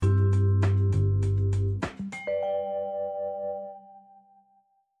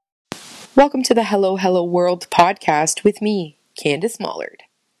Welcome to the Hello Hello World podcast with me, Candace Mollard.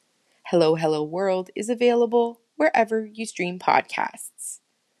 Hello Hello World is available wherever you stream podcasts.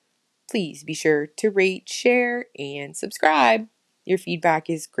 Please be sure to rate, share, and subscribe. Your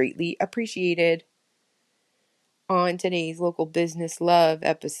feedback is greatly appreciated. On today's Local Business Love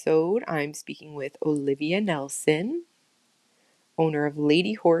episode, I'm speaking with Olivia Nelson, owner of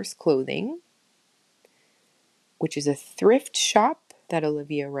Lady Horse Clothing, which is a thrift shop that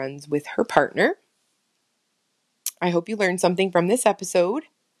Olivia runs with her partner. I hope you learned something from this episode.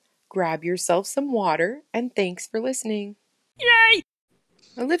 Grab yourself some water, and thanks for listening. Yay!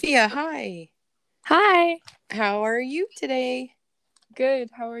 Olivia, hi. Hi. How are you today? Good.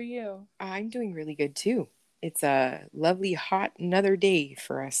 How are you? I'm doing really good too. It's a lovely, hot another day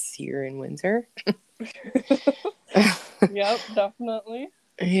for us here in Windsor. Yep, definitely.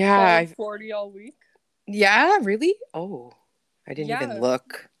 Yeah. 40 all week. Yeah, really? Oh, I didn't Yeah. even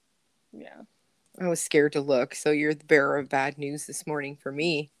look. Yeah. I was scared to look. So you're the bearer of bad news this morning for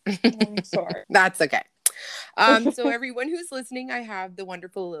me. I'm sorry. That's okay. So everyone who's listening, I have the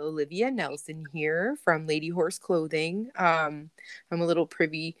wonderful Olivia Nelson here from Lady Horse Clothing. I'm a little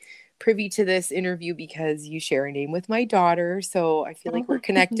privy to this interview because you share a name with my daughter, so I feel like we're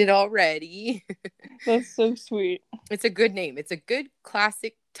connected already. That's so sweet. It's a good name. It's a good,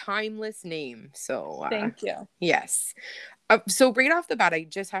 classic, timeless name. So thank you. Yes. So right off the bat, I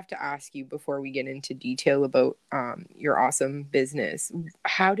just have to ask you before we get into detail about your awesome business.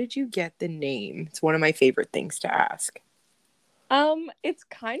 How did you get the name? It's one of my favorite things to ask. It's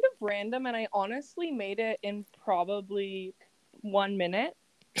kind of random, and I honestly made it in probably 1 minute.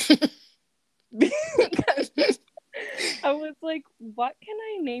 Because I was like, what can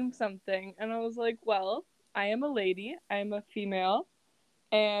I name something? And I was like, well, I am a lady. I am a female.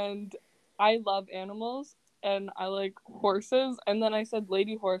 And I love animals. And I like horses. And then I said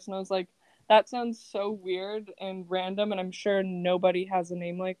Lady Horse. And I was like, that sounds so weird and random. And I'm sure nobody has a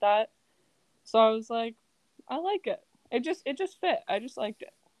name like that. So I was like, I like it. It just fit. I just liked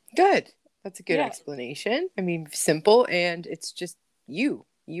it. Good. That's a good explanation. I mean, simple, and it's just you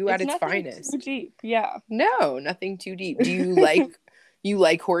at its finest. Too deep. Yeah. No, nothing too deep. Do you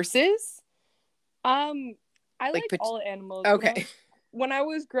like horses? I like all animals. Okay. When I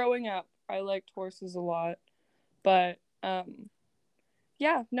was growing up, I liked horses a lot. But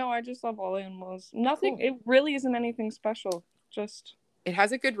yeah, no, I just love all animals. Nothing. Cool. It really isn't anything special. Just it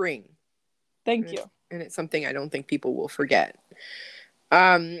has a good ring. Thank you. And it's something I don't think people will forget.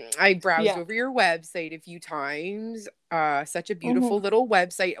 I browsed over your website a few times. Such a beautiful little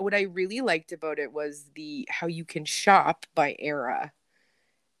website. What I really liked about it was how you can shop by era.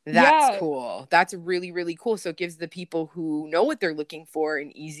 That's cool. That's really, really cool. So it gives the people who know what they're looking for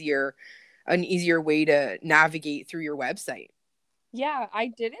an easier way to navigate through your website. Yeah, I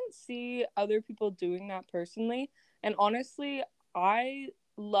didn't see other people doing that personally. And honestly, I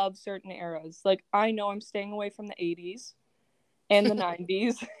love certain eras. Like, I know I'm staying away from the 80s and the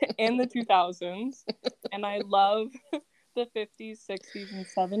 90s and the 2000s. And I love the 50s, 60s, and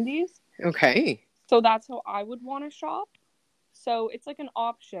 70s. Okay. So that's how I would want to shop. So it's like an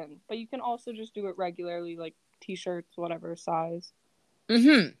option. But you can also just do it regularly, like t-shirts, whatever size.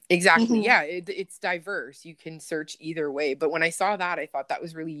 Exactly. Yeah, it's diverse. You can search either way. But when I saw that, I thought that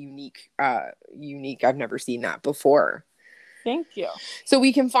was really unique. I've never seen that before. Thank you. So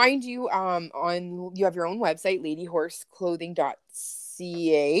we can find you you have your own website,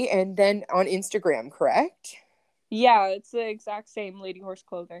 ladyhorseclothing.ca, and then on Instagram, correct? Yeah, it's the exact same, Lady Horse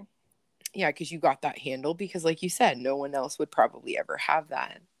Clothing. Yeah, because you got that handle because, like you said, no one else would probably ever have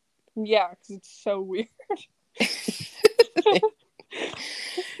that. Yeah, because it's so weird.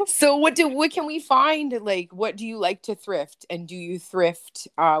 So what can we find? Like, what do you like to thrift, and do you thrift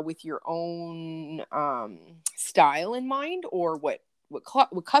with your own style in mind, or what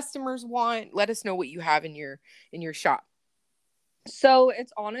customers want? Let us know what you have in your shop. So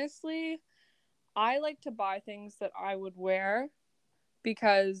it's honestly, I like to buy things that I would wear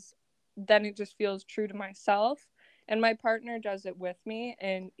because then it just feels true to myself, and my partner does it with me,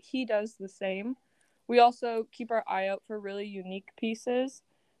 and he does the same. We also keep our eye out for really unique pieces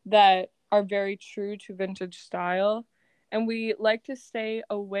that are very true to vintage style. And we like to stay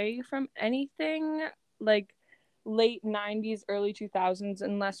away from anything like late 90s, early 2000s,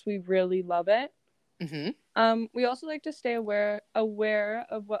 unless we really love it. We also like to stay aware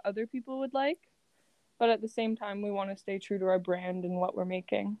of what other people would like. But at the same time, we want to stay true to our brand and what we're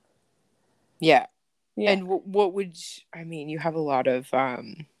making. Yeah. And what would, you have a lot of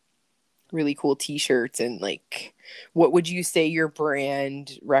really cool t-shirts, and like, what would you say your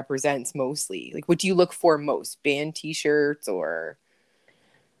brand represents mostly? Like, what do you look for most? Band t-shirts or?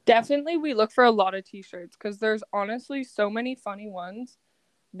 Definitely we look for a lot of t-shirts because there's honestly so many funny ones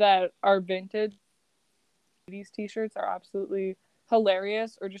that are vintage. These t-shirts are absolutely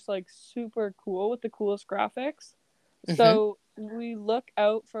hilarious or just like super cool with the coolest graphics. Mm-hmm. So we look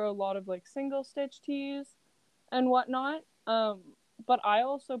out for a lot of like single stitch tees and whatnot. But I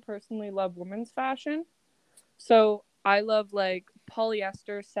also personally love women's fashion. So I love like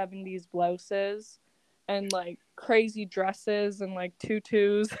polyester 70s blouses and like crazy dresses and like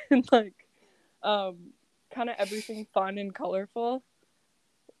tutus and like um kind of everything fun and colorful.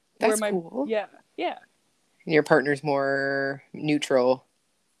 Where That's my cool. yeah, yeah. And your partner's more neutral,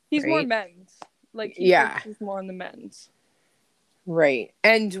 He's more right? men's. Like he Yeah. focuses more on the men's. Right.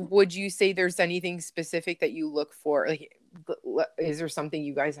 And would you say there's anything specific that you look for? Like, is there something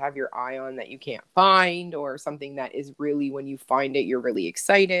you guys have your eye on that you can't find, or something that is really, when you find it, you're really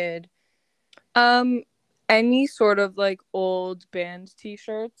excited? Um any sort of like old band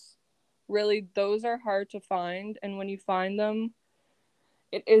t-shirts. Really those are hard to find and when you find them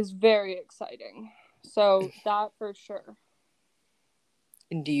it is very exciting. So that for sure.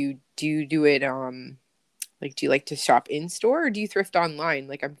 And do you do it like, do you like to shop in store, or do you thrift online?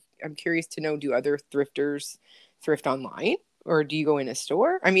 Like, I'm curious to know, do other thrifters thrift online, or do you go in a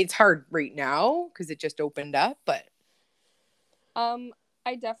store? I mean, it's hard right now because it just opened up, but Um,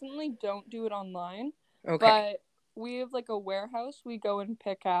 I definitely don't do it online, okay. but we have like a warehouse we go and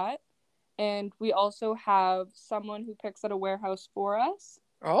pick at, and we also have someone who picks at a warehouse for us.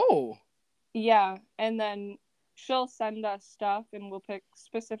 Oh, Yeah, and then she'll send us stuff and we'll pick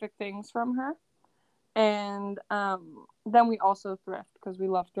specific things from her. And then we also thrift because we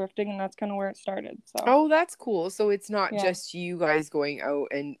love thrifting and that's kind of where it started. So, oh, that's cool. So it's not yeah. just you guys going out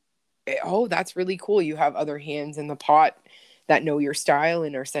and oh, that's really cool. You have other hands in the pot that know your style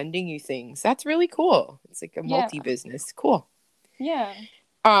and are sending you things. That's really cool. It's like a Yeah. multi-business. Cool. Yeah.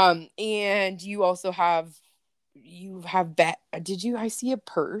 And you have bet did you I see a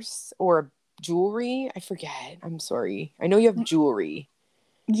purse or a jewelry? I forget. I'm sorry. I know you have jewelry.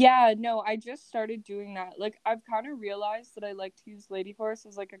 Yeah, no, I just started doing that. Like I've kind of realized that I like to use Lady Horse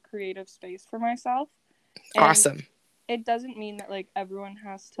as like a creative space for myself. And Awesome. it doesn't mean that like everyone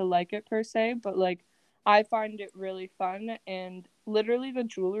has to like it per se, but like I find it really fun and literally the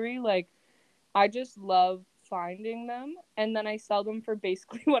jewelry, like I just love finding them and then I sell them for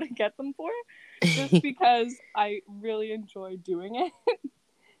basically what I get them for just because I really enjoy doing it.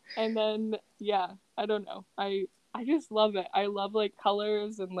 And then yeah, I don't know. I just love it. I love like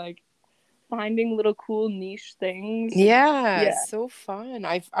colors and like finding little cool niche things and Yeah, yeah. so fun.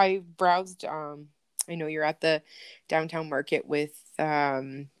 I browsed I know you're at the downtown market with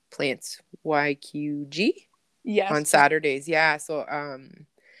Plants YQG on Yes. Saturdays. Yeah, so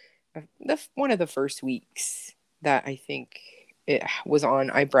the one of the first weeks that I think it was on,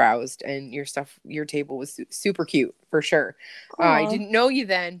 I browsed, and your table was super cute for sure. I Aw. didn't know you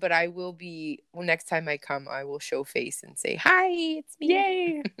then, but I will be. Well, next time I come, I will show face and say hi. It's me.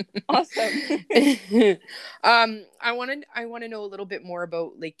 Yay. Awesome. I want to know a little bit more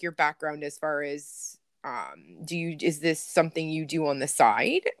about like your background as far as is this something you do on the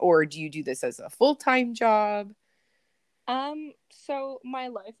side, or do you do this as a full-time job? So my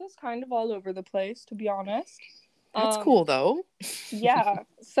life is kind of all over the place, to be honest. That's Um, cool though. yeah.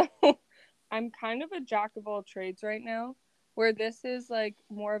 So I'm kind of a jack of all trades right now, where this is like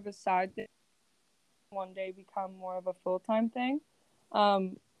more of a side thing, one day become more of a full-time thing.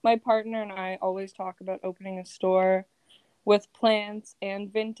 My partner and I always talk about opening a store with plants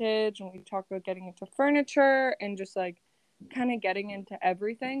and vintage, and we talk about getting into furniture and just like kind of getting into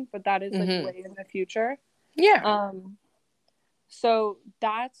everything, but that is like Mm-hmm. way in the future. Yeah. Um, So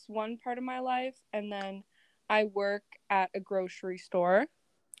that's one part of my life. And then I work at a grocery store.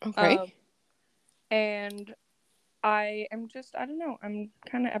 Okay. Um, and I am just, I don't know, I'm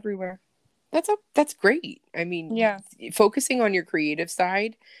kind of everywhere. That's great. I mean, Yeah. focusing on your creative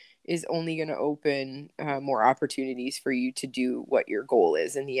side is only going to open more opportunities for you to do what your goal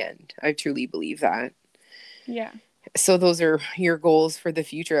is in the end. I truly believe that. Yeah. So those are your goals for the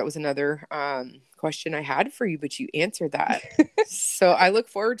future. That was another question I had for you, but you answered that. So I look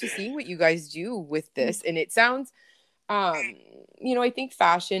forward to seeing what you guys do with this. And it sounds, um, I think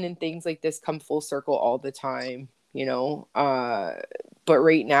fashion and things like this come full circle all the time, but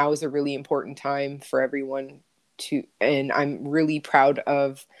right now is a really important time for everyone and I'm really proud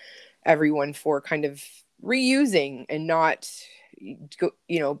of everyone for kind of reusing and not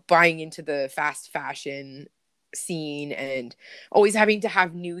buying into the fast fashion scene and always having to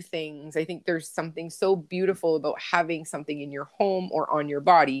have new things. I think there's something so beautiful about having something in your home or on your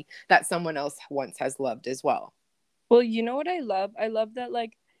body that someone else once has loved as well. Well, you know what I love? I love that,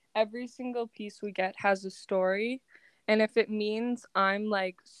 like, every single piece we get has a story. And if it means I'm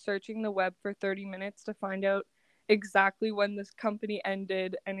like searching the web for 30 minutes to find out exactly when this company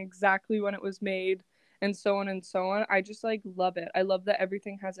ended and exactly when it was made and so on and so on, I just like love it. I love that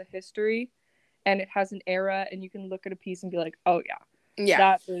everything has a history and it has an era, and you can look at a piece and be like, oh yeah, Yeah.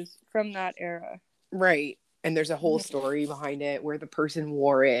 that is from that era. Right. And there's a whole story behind it, where the person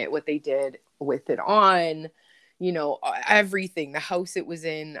wore it, what they did with it on, you know, everything, the house it was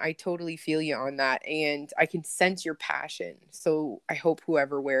in. I totally feel you on that. And I can sense your passion. So I hope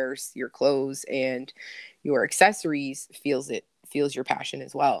whoever wears your clothes and your accessories feels your passion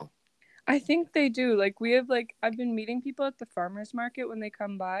as well. I think they do. Like, we have, like, I've been meeting people at the farmers market when they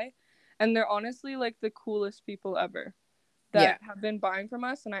come by, and they're honestly like the coolest people ever Yeah. that have been buying from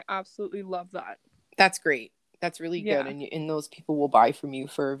us, and I absolutely love that. That's great. That's really good. Yeah. And those people will buy from you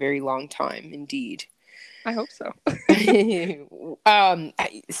for a very long time, indeed. I hope so.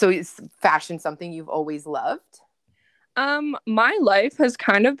 So is fashion something you've always loved? My life has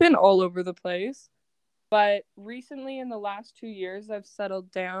kind of been all over the place, but recently in the last 2 years I've settled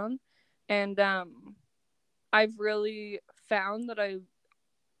down, and I've really found that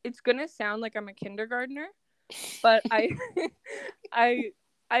it's gonna sound like I'm a kindergartner, but I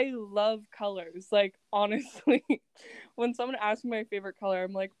I love colors. Like, honestly, when someone asks me my favorite color,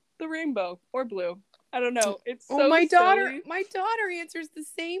 I'm like the rainbow or blue. I don't know. It's Oh, so silly. my daughter answers the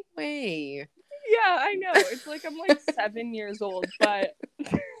same way. Yeah, I know. It's like I'm like 7 years old, but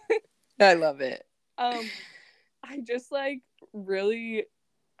I love it. I just like really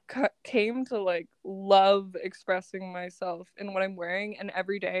came to like love expressing myself in what I'm wearing, and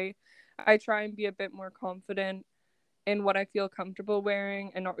every day I try and be a bit more confident in what I feel comfortable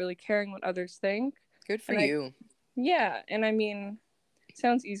wearing and not really caring what others think. Good for And you. yeah, and I mean, it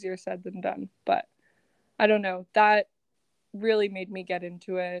sounds easier said than done, but I don't know. That really made me get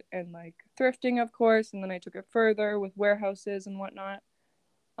into it, and like thrifting, of course, and then I took it further with warehouses and whatnot.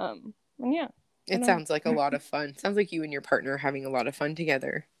 And yeah. It sounds like a lot of fun. Sounds like you and your partner are having a lot of fun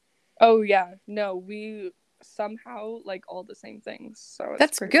together. Oh yeah, no, we somehow like all the same things, so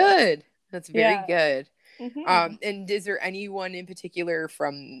That's good. That's very good. Mm-hmm. And is there anyone in particular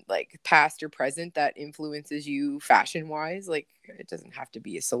from like past or present that influences you fashion wise? Like, it doesn't have to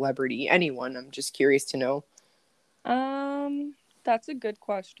be a celebrity, anyone. I'm just curious to know. That's a good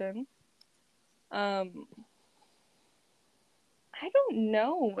question. Um, I don't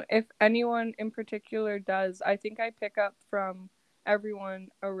know if anyone in particular does. I think I pick up from everyone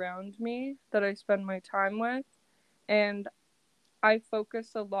around me that I spend my time with, and I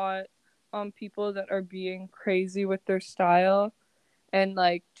focus a lot on people that are being crazy with their style, and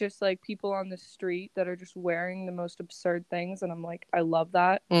like just like people on the street that are just wearing the most absurd things, and I'm like, I love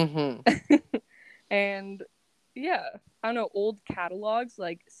that. Mm-hmm. And yeah, I don't know, old catalogs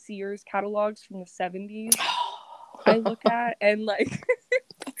like Sears catalogs from the 70s I look at, and like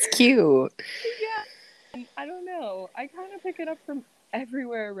That's cute. yeah, and I don't know, I kind of pick it up from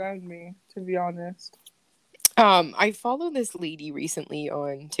everywhere around me, to be honest. I follow this lady recently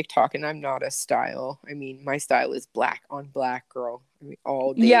on TikTok, and I'm not a style. I mean, my style is black on black, girl. I mean,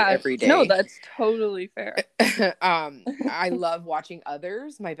 all day, Yeah, every no, day. that's totally fair. I love watching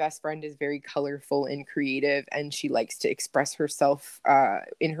others. My best friend is very colorful and creative, and she likes to express herself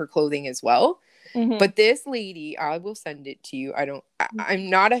in her clothing as well. Mm-hmm. But this lady, I will send it to you. I'm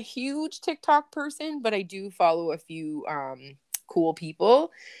not a huge TikTok person, but I do follow a few cool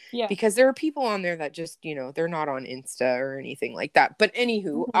people. Yeah. Because there are people on there that just, you know, they're not on Insta or anything like that. But anywho,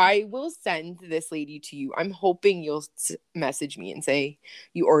 Mm-hmm. I will send this lady to you. I'm hoping you'll message me and say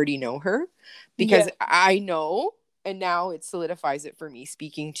you already know her, because I know, and now it solidifies it for me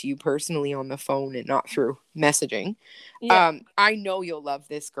speaking to you personally on the phone and not through messaging. Yeah. I know you'll love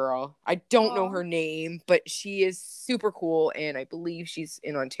this girl. I don't know her name, but she is super cool, and I believe she's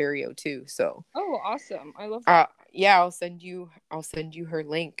in Ontario too. So Oh, awesome. I love that. yeah, I'll send you her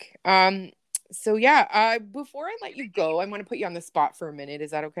link. So yeah, before I let you go, I want to put you on the spot for a minute.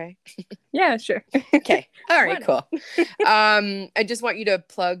 Is that okay? Yeah, sure. Okay. All right, cool. I just want you to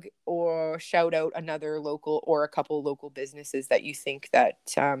plug or shout out another local or a couple local businesses that you think that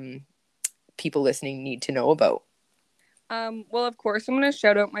people listening need to know about. Well, of course, I'm going to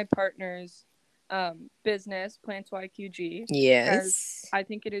shout out my partner's business, Plants YQG. Yes. I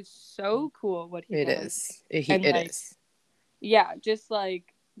think it is so cool what he does. It is. Yeah, just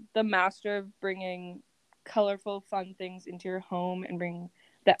like the master of bringing colorful, fun things into your home and bring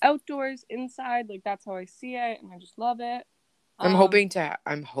the outdoors inside. Like, that's how I see it, and I just love it. I'm hoping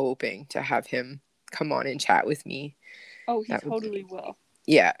to have him come on and chat with me. Oh, he totally will.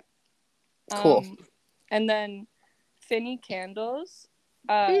 Yeah. Cool. And then Finny Candles.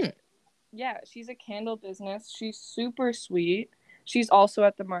 Uh, yeah, she's a candle business. She's super sweet. She's also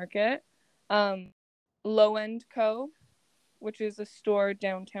at the market. Low End Co., which is a store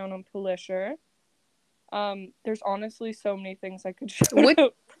downtown on Polisher. There's honestly so many things I could shout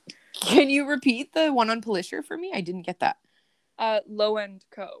out. Can you repeat the one on Polisher for me? I didn't get that. Low End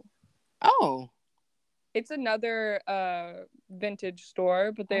Co. Oh. It's another vintage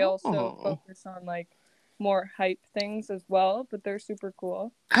store, but they also focus on like more hype things as well, but they're super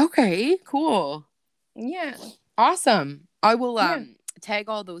cool. Okay, cool. Yeah. Awesome. I will tag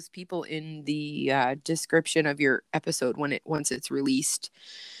all those people in the description of your episode once it's released.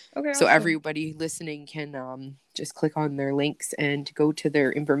 Okay. So awesome. Everybody listening can just click on their links and go to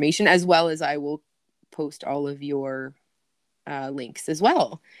their information, as well as I will post all of your links as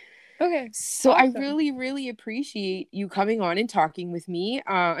well. Okay. So awesome. I really, really appreciate you coming on and talking with me.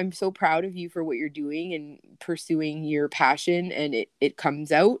 I'm so proud of you for what you're doing and pursuing your passion, and it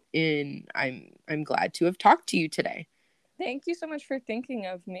comes out, and I'm glad to have talked to you today. Thank you so much for thinking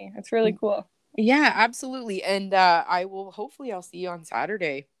of me. It's really cool. Yeah, absolutely. And hopefully I'll see you on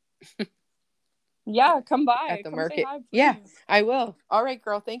Saturday. Yeah, come by. At the come market. Say hi, please. Yeah, I will. All right,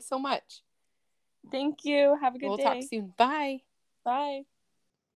 girl. Thanks so much. Thank you. Have a good day. We'll talk soon. Bye. Bye.